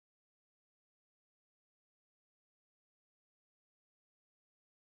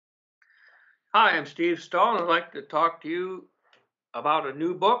Hi, I'm Steve Stahl, and I'd like to talk to you about a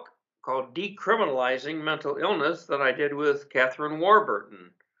new book called Decriminalizing Mental Illness that I did with Catherine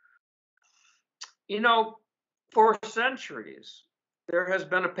Warburton. You know, for centuries, there has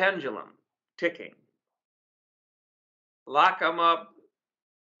been a pendulum ticking. Lock them up,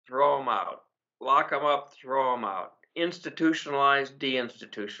 throw them out. Lock them up, throw them out. Institutionalize,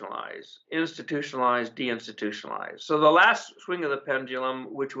 deinstitutionalize. Institutionalize, deinstitutionalize. So the last swing of the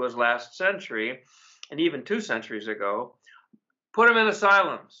pendulum, which was last century, and even 2 centuries ago, put them in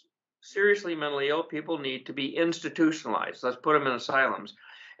asylums. Seriously mentally ill people need to be institutionalized. Let's put them in asylums.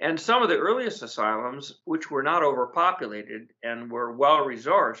 And some of the earliest asylums, which were not overpopulated and were well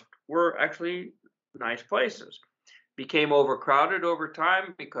resourced, were actually nice places. Became overcrowded over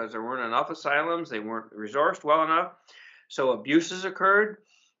time because there weren't enough asylums. They weren't resourced well enough. So abuses occurred.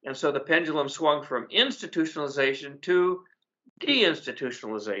 And so the pendulum swung from institutionalization to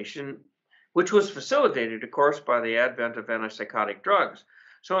deinstitutionalization, which was facilitated, of course, by the advent of antipsychotic drugs.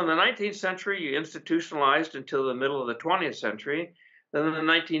 So in the 19th century, you institutionalized until the middle of the 20th century. Then in the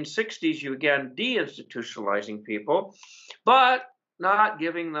 1960s, you began deinstitutionalizing people, but not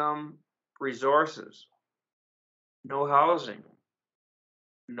giving them resources, no housing,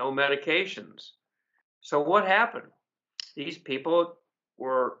 no medications. So what happened? These people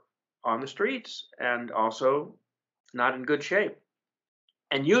were on the streets and also not in good shape,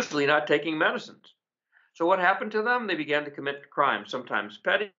 and usually not taking medicines. So what happened to them? They began to commit crime, sometimes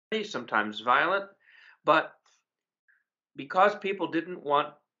petty, sometimes violent. But because people didn't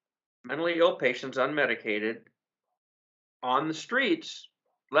want mentally ill patients unmedicated on the streets,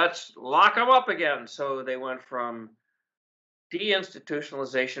 let's lock them up again. So they went from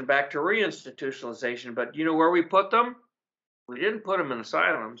deinstitutionalization back to reinstitutionalization. But you know where we put them? We didn't put them in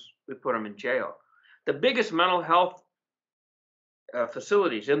asylums. We put them in jail. The biggest mental health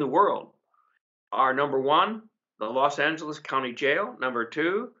facilities in the world are, number one, the Los Angeles County Jail, number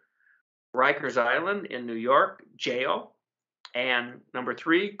two, Rikers Island in New York Jail, and number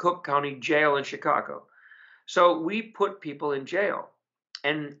three, Cook County Jail in Chicago. So we put people in jail,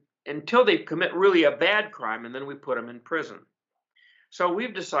 and until they commit really a bad crime, and then we put them in prison. So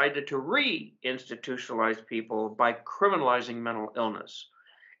we've decided to re-institutionalize people by criminalizing mental illness.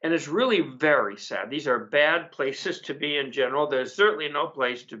 And it's really very sad. These are bad places to be in general. There's certainly no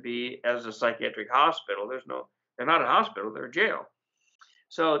place to be as a psychiatric hospital. They're not a hospital, they're a jail.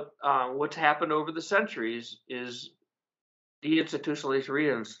 So what's happened over the centuries is deinstitutionalization,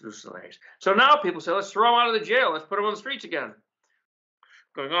 reinstitutionalization. So now people say, let's throw them out of the jail. Let's put them on the streets again.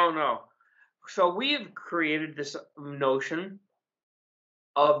 Going, oh no. So we've created this notion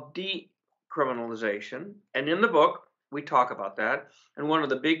of decriminalization. And in the book, we talk about that. And one of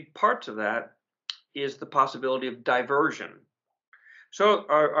the big parts of that is the possibility of diversion. So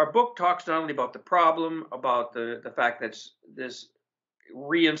our book talks not only about the problem, about the fact that this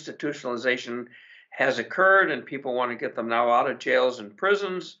reinstitutionalization has occurred and people want to get them now out of jails and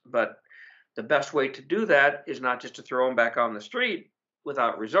prisons, but the best way to do that is not just to throw them back on the street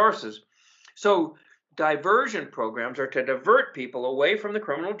without resources. So diversion programs are to divert people away from the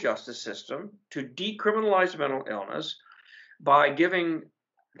criminal justice system, to decriminalize mental illness by giving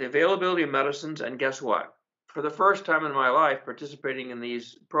the availability of medicines. And guess what? For the first time in my life participating in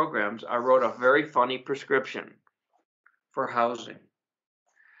these programs, I wrote a very funny prescription for housing.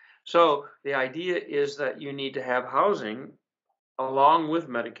 So the idea is that you need to have housing along with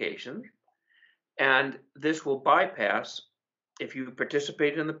medication, and this will bypass, if you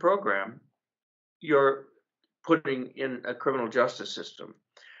participate in the program, you're putting in a criminal justice system.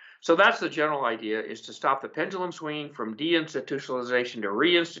 So that's the general idea, is to stop the pendulum swinging from deinstitutionalization to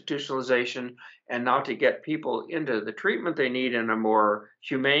reinstitutionalization, and now to get people into the treatment they need in a more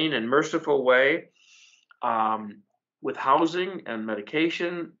humane and merciful way, with housing and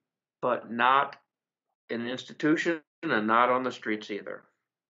medication, but not in an institution and not on the streets either.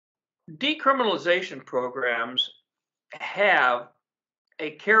 Decriminalization programs have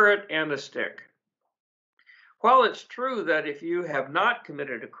a carrot and a stick. While it's true that if you have not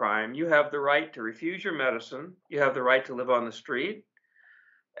committed a crime, you have the right to refuse your medicine, you have the right to live on the street,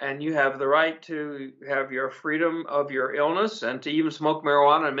 and you have the right to have your freedom of your illness and to even smoke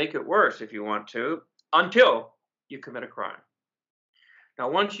marijuana and make it worse if you want to, until you commit a crime. Now,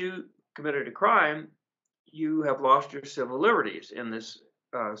 once you committed a crime, you have lost your civil liberties in this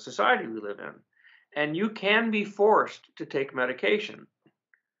society we live in, and you can be forced to take medication.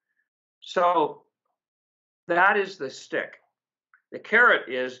 So that is the stick. The carrot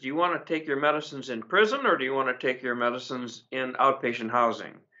is, do you want to take your medicines in prison, or do you want to take your medicines in outpatient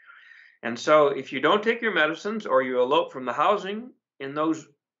housing? And so if you don't take your medicines, or you elope from the housing in those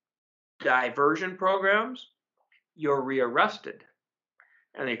diversion programs, you're rearrested.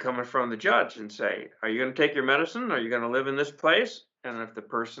 And they come in front of the judge and say, are you going to take your medicine? Are you going to live in this place? And if the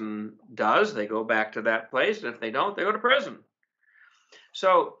person does, they go back to that place. And if they don't, they go to prison.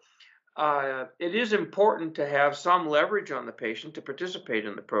 So it is important to have some leverage on the patient to participate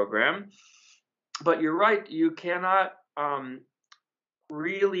in the program. But you're right, you cannot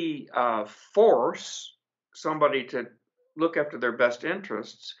really force somebody to look after their best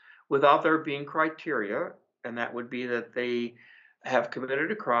interests without there being criteria, and that would be that they have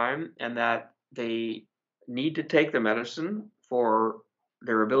committed a crime and that they need to take the medicine for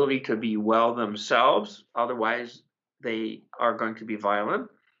their ability to be well themselves. Otherwise, they are going to be violent.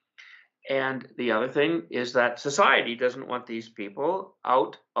 And the other thing is that society doesn't want these people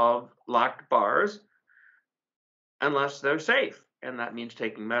out of locked bars unless they're safe. And that means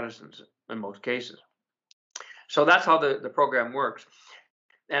taking medicines in most cases. So that's how the program works.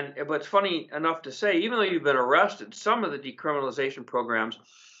 And what's funny enough to say, even though you've been arrested, some of the decriminalization programs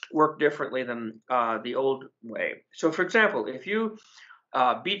work differently than the old way. So for example, if you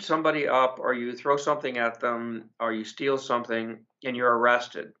beat somebody up or you throw something at them or you steal something and you're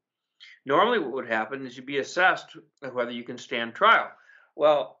arrested, normally what would happen is you'd be assessed whether you can stand trial.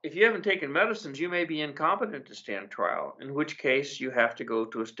 Well, if you haven't taken medicines, you may be incompetent to stand trial, in which case you have to go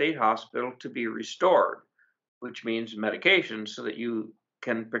to a state hospital to be restored, which means medication so that you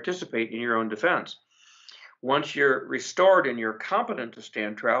can participate in your own defense. Once you're restored and you're competent to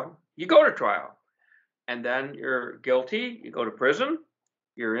stand trial, you go to trial. And then you're guilty, you go to prison,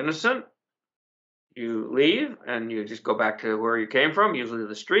 you're innocent, you leave, and you just go back to where you came from, usually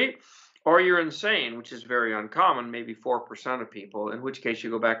the street, or you're insane, which is very uncommon, maybe 4% of people, in which case you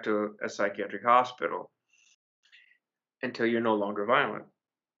go back to a psychiatric hospital until you're no longer violent.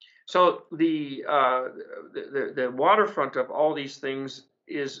 So the waterfront of all these things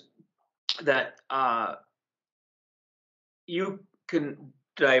is that you can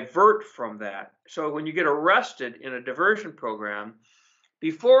divert from that. So when you get arrested in a diversion program,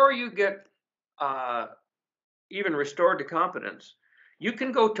 before you get even restored to competence, you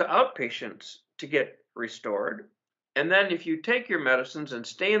can go to outpatients to get restored. And then if you take your medicines and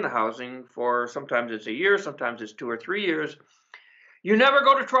stay in the housing for sometimes it's a year, sometimes it's 2 or 3 years, you never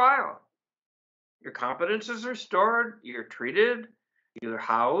go to trial. Your competence is restored, you're treated, you're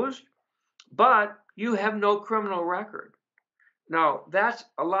housed, but you have no criminal record. Now, that's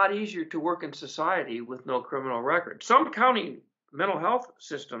a lot easier to work in society with no criminal record. Some county mental health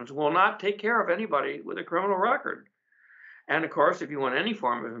systems will not take care of anybody with a criminal record. And of course, if you want any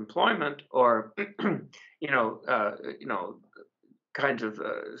form of employment or, kinds of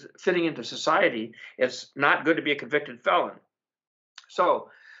fitting into society, it's not good to be a convicted felon. So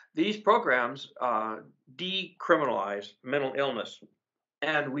these programs decriminalize mental illness.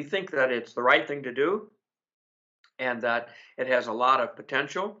 And we think that it's the right thing to do and that it has a lot of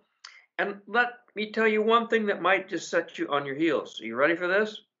potential. And let me tell you one thing that might just set you on your heels. Are you ready for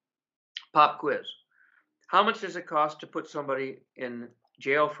this? Pop quiz. How much does it cost to put somebody in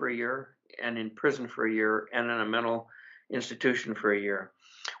jail for a year and in prison for a year and in a mental institution for a year?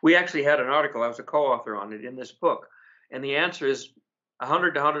 We actually had an article, I was a co-author on it in this book, and the answer is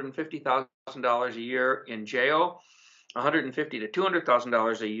 $100,000 to $150,000 a year in jail, $150,000 to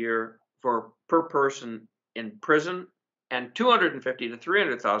 $200,000 a year per person in prison, and $250,000 to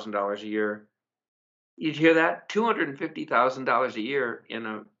 $300,000 a year. You'd hear that? $250,000 a year in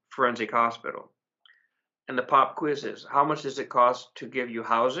a forensic hospital. And the pop quiz is, how much does it cost to give you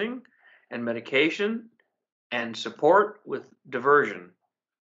housing and medication and support with diversion?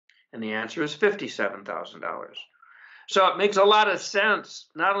 And the answer is $57,000. So it makes a lot of sense.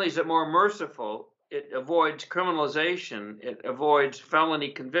 Not only is it more merciful, it avoids criminalization, it avoids felony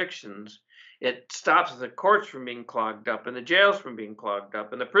convictions, it stops the courts from being clogged up and the jails from being clogged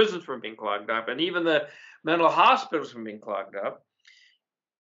up and the prisons from being clogged up and even the mental hospitals from being clogged up.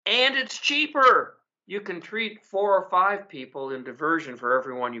 And it's cheaper. You can treat 4 or 5 people in diversion for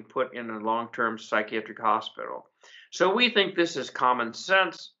everyone you put in a long-term psychiatric hospital. So we think this is common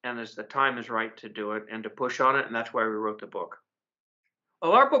sense, and the time is right to do it and to push on it, and that's why we wrote the book.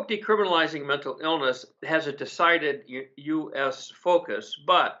 Well, our book, Decriminalizing Mental Illness, has a decided U.S. focus,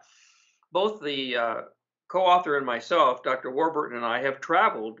 but both the co-author and myself, Dr. Warburton and I, have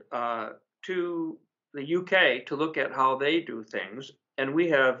traveled to the UK to look at how they do things. And we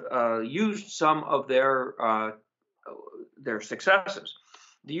have used some of their successes.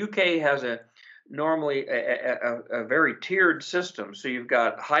 The UK has normally a very tiered system. So you've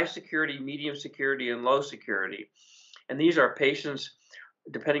got high security, medium security, and low security. And these are patients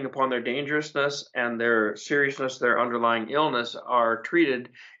depending upon their dangerousness and their seriousness, their underlying illness, are treated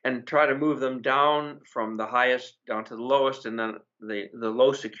and try to move them down from the highest down to the lowest, and then the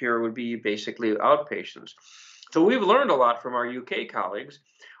low secure would be basically outpatients. So we've learned a lot from our UK colleagues.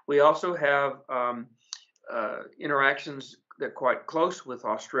 We also have interactions that are quite close with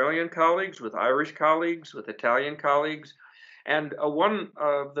Australian colleagues, with Irish colleagues, with Italian colleagues. And one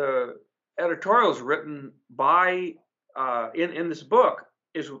of the editorials written by in this book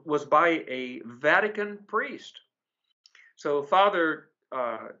was by a Vatican priest. So Father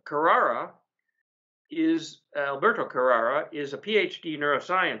Carrara Alberto Carrara is a PhD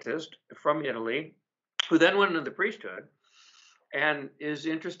neuroscientist from Italy, who then went into the priesthood and is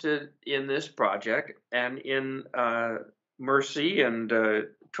interested in this project and in mercy and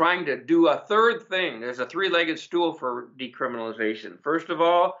trying to do a third thing. There's a three-legged stool for decriminalization. First of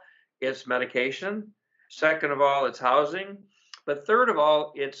all, it's medication. Second of all, it's housing. But third of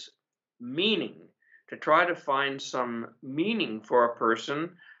all, it's meaning, to try to find some meaning for a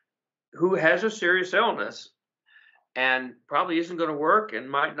person who has a serious illness and probably isn't going to work and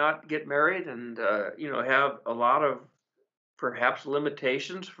might not get married and have a lot of perhaps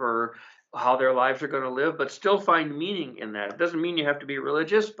limitations for how their lives are going to live, but still find meaning in that. It doesn't mean you have to be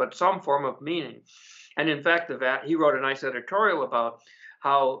religious, but some form of meaning. And in fact, he wrote a nice editorial about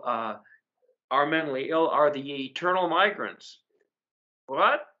how our mentally ill are the eternal migrants.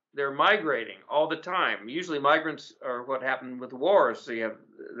 What? They're migrating all the time. Usually migrants are what happened with wars. So you have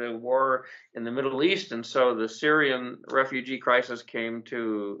the war in the Middle East, and so the Syrian refugee crisis came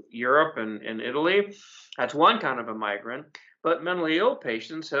to Europe and Italy. That's one kind of a migrant. But mentally ill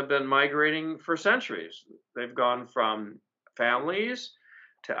patients have been migrating for centuries. They've gone from families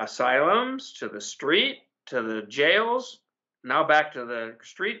to asylums, to the street, to the jails, now back to the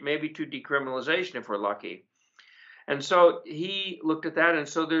street, maybe to decriminalization if we're lucky. And so he looked at that, and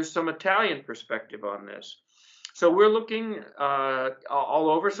so there's some Italian perspective on this. So we're looking all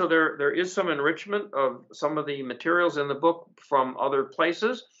over. So there is some enrichment of some of the materials in the book from other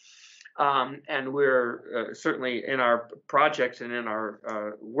places. And we're certainly in our projects and in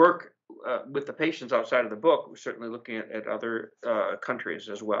our work with the patients outside of the book, we're certainly looking at other countries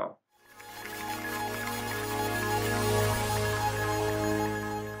as well.